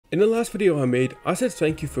In the last video I made, I said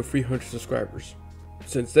thank you for 300 subscribers.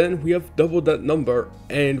 Since then, we have doubled that number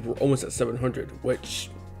and we're almost at 700, which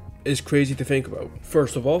is crazy to think about.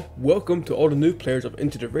 First of all, welcome to all the new players of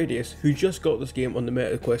Into the Radius who just got this game on the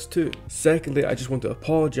MetaQuest 2. Secondly, I just want to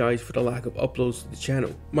apologize for the lack of uploads to the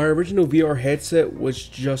channel. My original VR headset was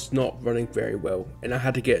just not running very well and I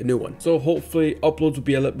had to get a new one. So hopefully uploads will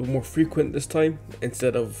be a little bit more frequent this time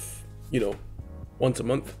instead of, once a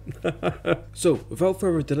month. So without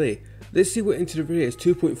further delay, let's see what Into the Radius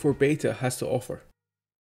 2.4 beta has to offer.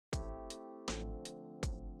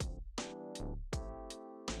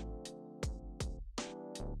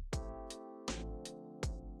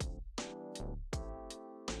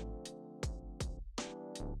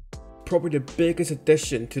 Probably the biggest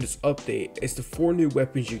addition to this update is the 4 new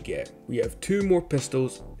weapons you get. We have 2 more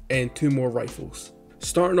pistols and 2 more rifles.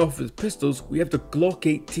 Starting off with pistols, we have the Glock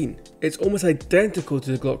 18. It's almost identical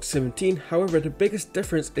to the Glock 17, however the biggest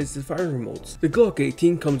difference is the firing modes. The Glock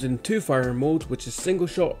 18 comes in 2 firing modes, which is single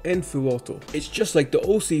shot and full auto. It's just like the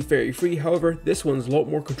OC33, however this one's a lot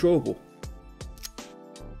more controllable.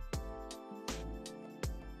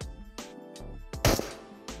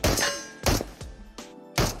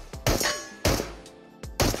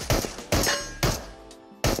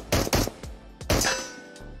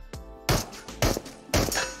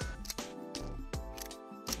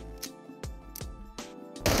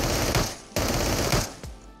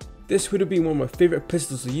 This would have been one of my favourite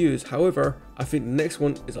pistols to use, however, I think the next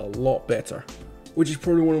one is a lot better. Which is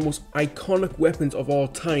probably one of the most iconic weapons of all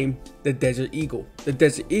time, the Desert Eagle. The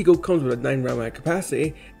Desert Eagle comes with a 9 round mag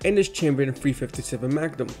capacity and is chambered in .357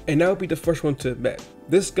 Magnum. And I'll be the first one to admit,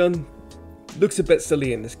 this gun looks a bit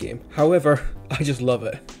silly in this game, however, I just love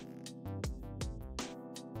it.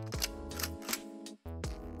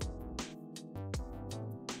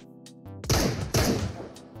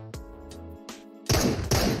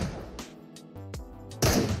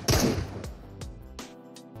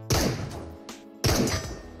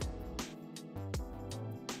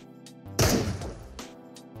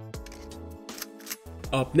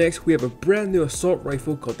 Up next, we have a brand new assault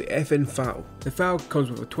rifle called the FN FAL. The FAL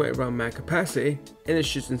comes with a 20 round mag capacity and it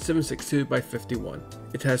shoots in 7.62 by 51.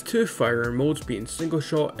 It has 2 firing modes, being single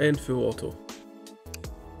shot and full auto.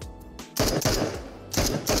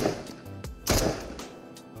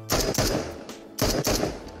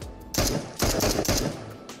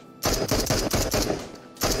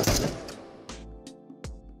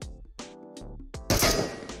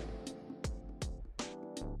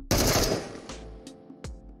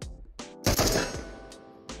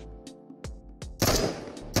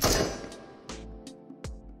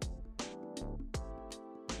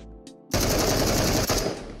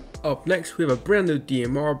 Up next, we have a brand new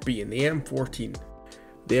DMR, being the M14.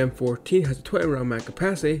 The M14 has a 20 round mag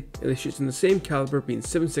capacity and it shoots in the same caliber, being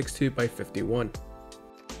 7.62 by 51.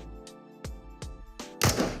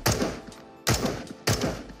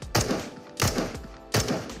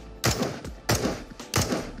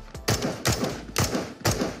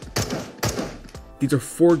 These are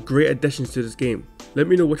 4 great additions to this game. Let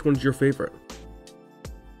me know which one's your favourite.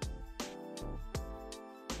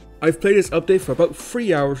 I've played this update for about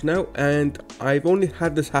 3 hours now and I've only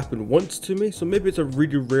had this happen once to me, so maybe it's a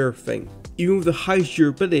really rare thing. Even with the highest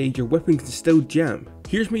durability, your weapon can still jam.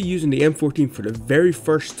 Here's me using the M14 for the very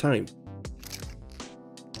first time.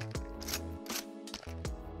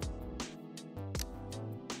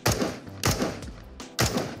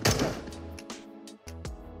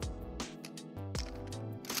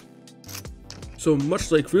 So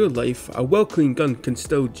much like real life, a well cleaned gun can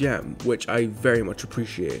still jam, which I very much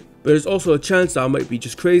appreciate. But there's also a chance that I might be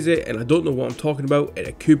just crazy and I don't know what I'm talking about and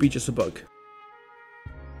it could be just a bug.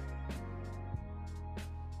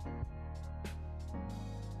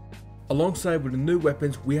 Alongside with the new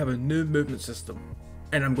weapons, we have a new movement system.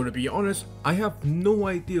 And I'm going to be honest, I have no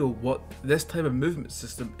idea what this type of movement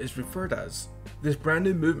system is referred as. This brand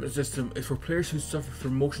new movement system is for players who suffer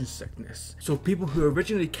from motion sickness. So people who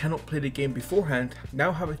originally cannot play the game beforehand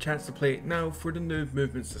now have a chance to play it now for the new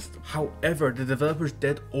movement system. However, the developers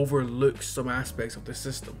did overlook some aspects of the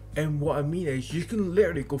system. And what I mean is you can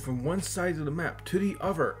literally go from one side of the map to the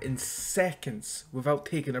other in seconds without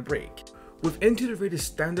taking a break. With Into the Radius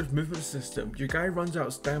standard movement system, your guy runs out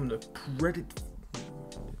of stamina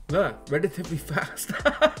relatively fast.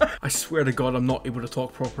 I swear to God I'm not able to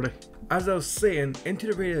talk properly. As I was saying, Into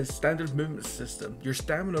the Radius standard movement system, your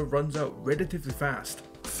stamina runs out relatively fast,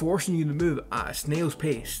 forcing you to move at a snail's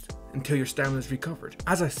pace until your stamina is recovered.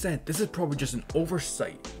 As I said, this is probably just an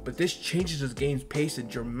oversight, but this changes this game's pacing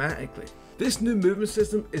dramatically. This new movement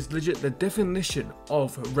system is legit the definition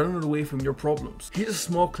of running away from your problems. Here's a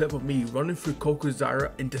small clip of me running through Kokozara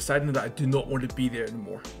and deciding that I do not want to be there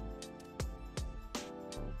anymore.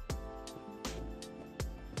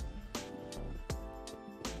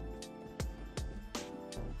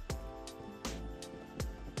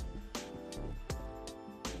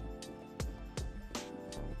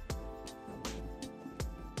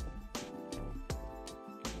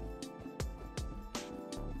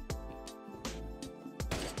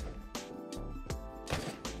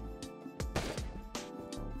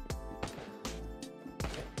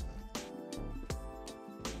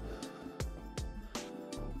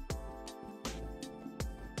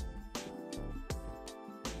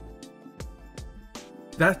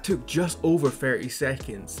 That took just over 30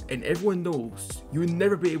 seconds, and everyone knows you will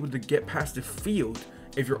never be able to get past the field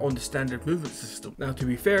if you're on the standard movement system. Now to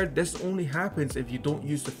be fair, this only happens if you don't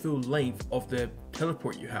use the full length of the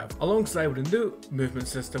teleport you have. Alongside with the new movement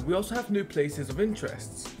system, we also have new places of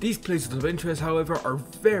interest. These places of interest, however, are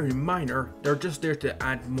very minor. They're just there to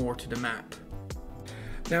add more to the map.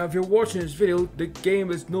 Now if you're watching this video, the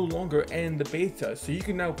game is no longer in the beta, so you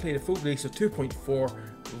can now play the full release of 2.4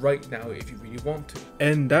 right now if you really want to.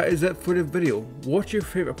 And that is it for the video. What's your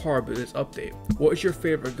favorite part about this update? What is your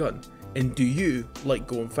favorite gun? And do you like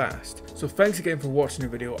going fast? So thanks again for watching the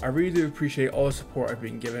video. I really do appreciate all the support I've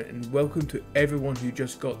been given, and welcome to everyone who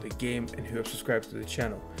just got the game and who have subscribed to the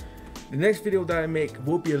channel. The next video that I make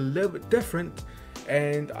will be a little bit different,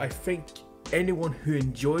 and I think anyone who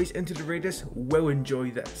enjoys Into the Radius will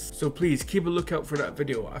enjoy this. So please keep a lookout for that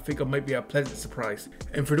video. I think it might be a pleasant surprise.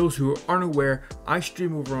 And for those who aren't aware, I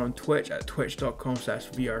stream over on Twitch at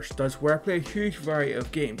twitch.com/vrstuds, where I play a huge variety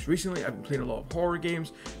of games. Recently I've been playing a lot of horror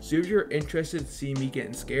games, so if you're interested in seeing me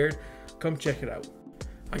getting scared, come check it out.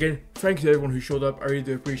 Again, thank you to everyone who showed up. I really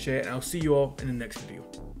do appreciate it, and I'll see you all in the next video.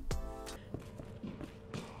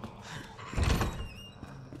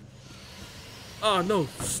 Oh no,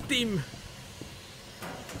 Steam!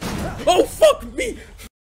 Oh fuck me!